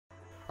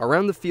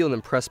Around the field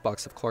and press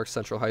box of Clarke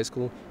Central High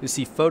School, you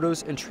see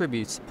photos and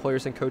tributes to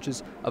players and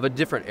coaches of a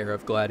different era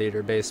of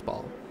Gladiator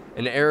baseball.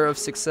 An era of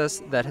success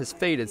that has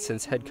faded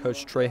since head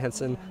coach Trey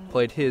Henson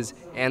played his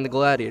and the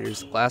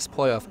Gladiators' last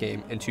playoff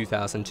game in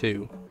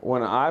 2002.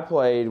 When I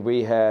played,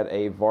 we had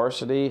a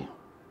varsity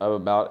of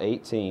about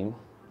 18.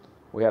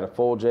 We had a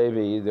full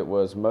JV that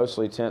was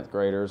mostly 10th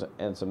graders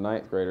and some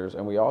 9th graders,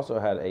 and we also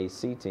had a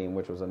C team,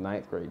 which was a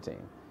 9th grade team.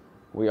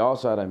 We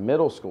also had a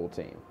middle school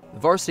team. The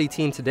varsity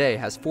team today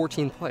has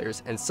 14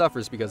 players and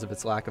suffers because of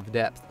its lack of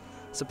depth.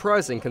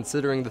 Surprising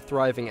considering the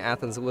thriving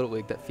Athens Little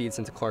League that feeds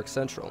into Clarke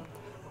Central.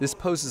 This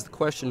poses the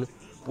question,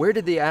 where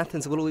did the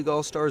Athens Little League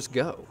All-Stars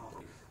go?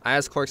 I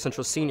asked Clarke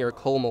Central senior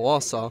Cole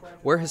Malasaw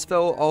where his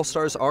fellow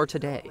All-Stars are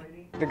today.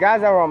 The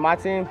guys that were on my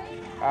team,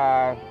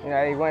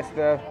 he went to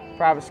the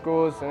private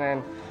schools, and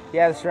then he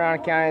has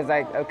surrounding counties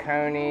like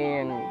Oconee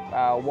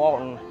and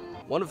Walton.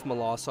 One of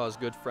Malasaw's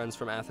good friends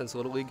from Athens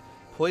Little League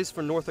plays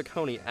for North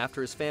Oconee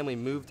after his family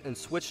moved and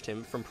switched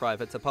him from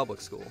private to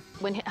public school.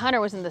 When Hunter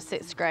was in the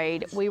 6th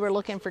grade, we were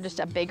looking for just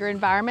a bigger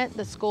environment.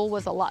 The school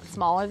was a lot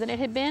smaller than it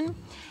had been.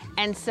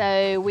 And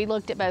so we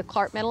looked at both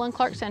Clarke Middle and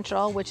Clarke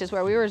Central, which is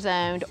where we were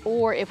zoned,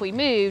 or if we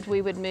moved,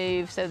 we would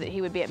move so that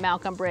he would be at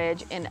Malcolm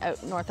Bridge in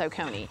North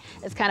Oconee.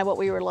 It's kind of what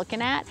we were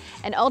looking at,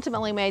 and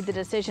ultimately made the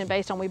decision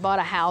based on we bought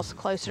a house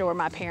closer to where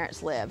my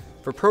parents live.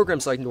 For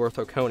programs like North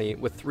Oconee,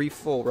 with 3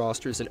 full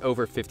rosters and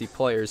over 50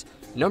 players,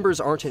 numbers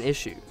aren't an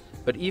issue.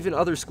 But even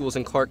other schools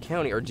in Clarke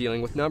County are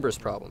dealing with numbers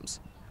problems.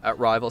 At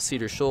rival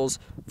Cedar Shoals,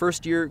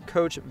 first-year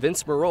coach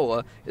Vince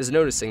Marola is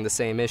noticing the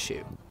same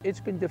issue. It's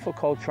been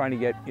difficult trying to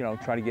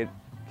get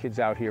kids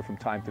out here from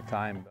time to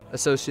time.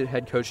 Associate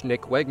head coach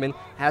Nick Wegman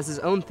has his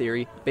own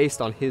theory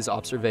based on his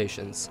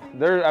observations.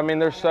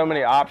 There's so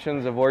many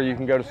options of where you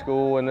can go to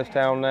school in this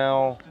town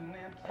now.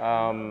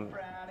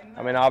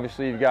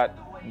 Obviously you've got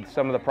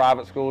some of the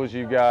private schools.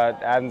 You've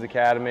got Athens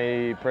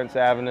Academy, Prince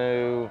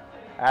Avenue,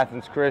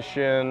 Athens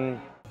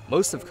Christian.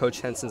 Most of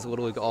Coach Henson's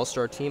Little League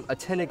All-Star team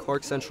attended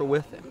Clarke Central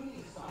with him.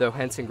 Though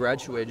Henson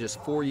graduated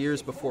just 4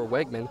 years before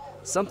Wegman,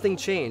 something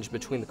changed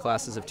between the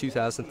classes of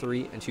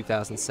 2003 and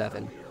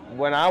 2007.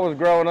 When I was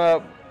growing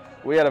up,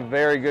 we had a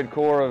very good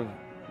core of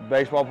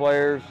baseball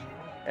players,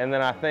 and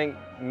then I think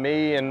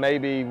me and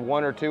maybe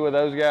 1 or 2 of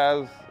those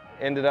guys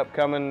ended up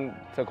coming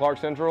to Clarke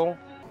Central.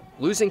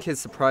 Losing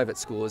kids to private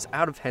school is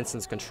out of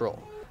Henson's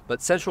control,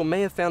 but Central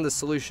may have found the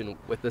solution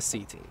with the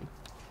C team.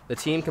 The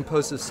team,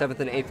 composed of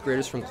 7th and 8th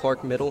graders from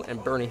Clarke Middle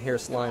and Bernie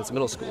Harris Lyons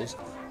Middle Schools,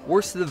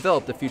 works to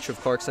develop the future of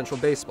Clarke Central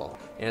baseball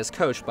and is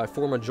coached by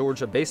former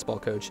Georgia baseball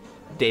coach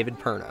David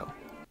Perno.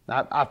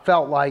 I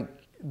felt like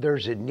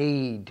there's a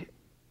need,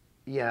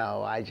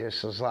 I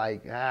just was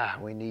like,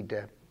 we need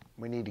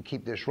to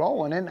keep this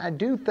rolling. And I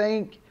do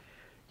think,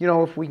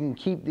 if we can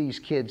keep these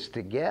kids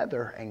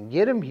together and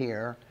get them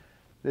here,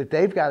 that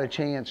they've got a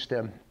chance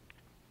to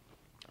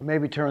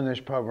maybe turn this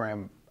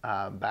program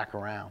back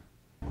around.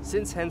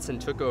 Since Henson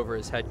took over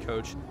as head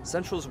coach,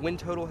 Central's win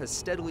total has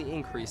steadily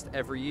increased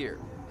every year,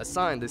 a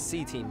sign the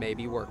C team may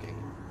be working.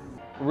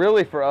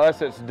 Really for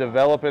us, it's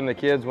developing the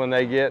kids when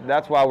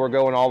that's why we're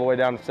going all the way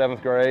down to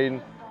 7th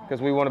grade,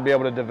 because we want to be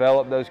able to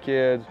develop those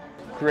kids,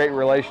 create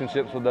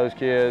relationships with those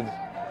kids,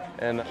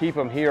 and keep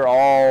them here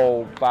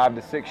all 5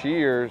 to 6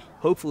 years.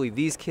 Hopefully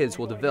these kids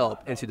will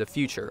develop into the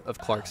future of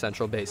Clarke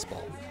Central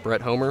baseball.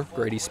 Brett Homer,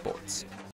 Grady Sports.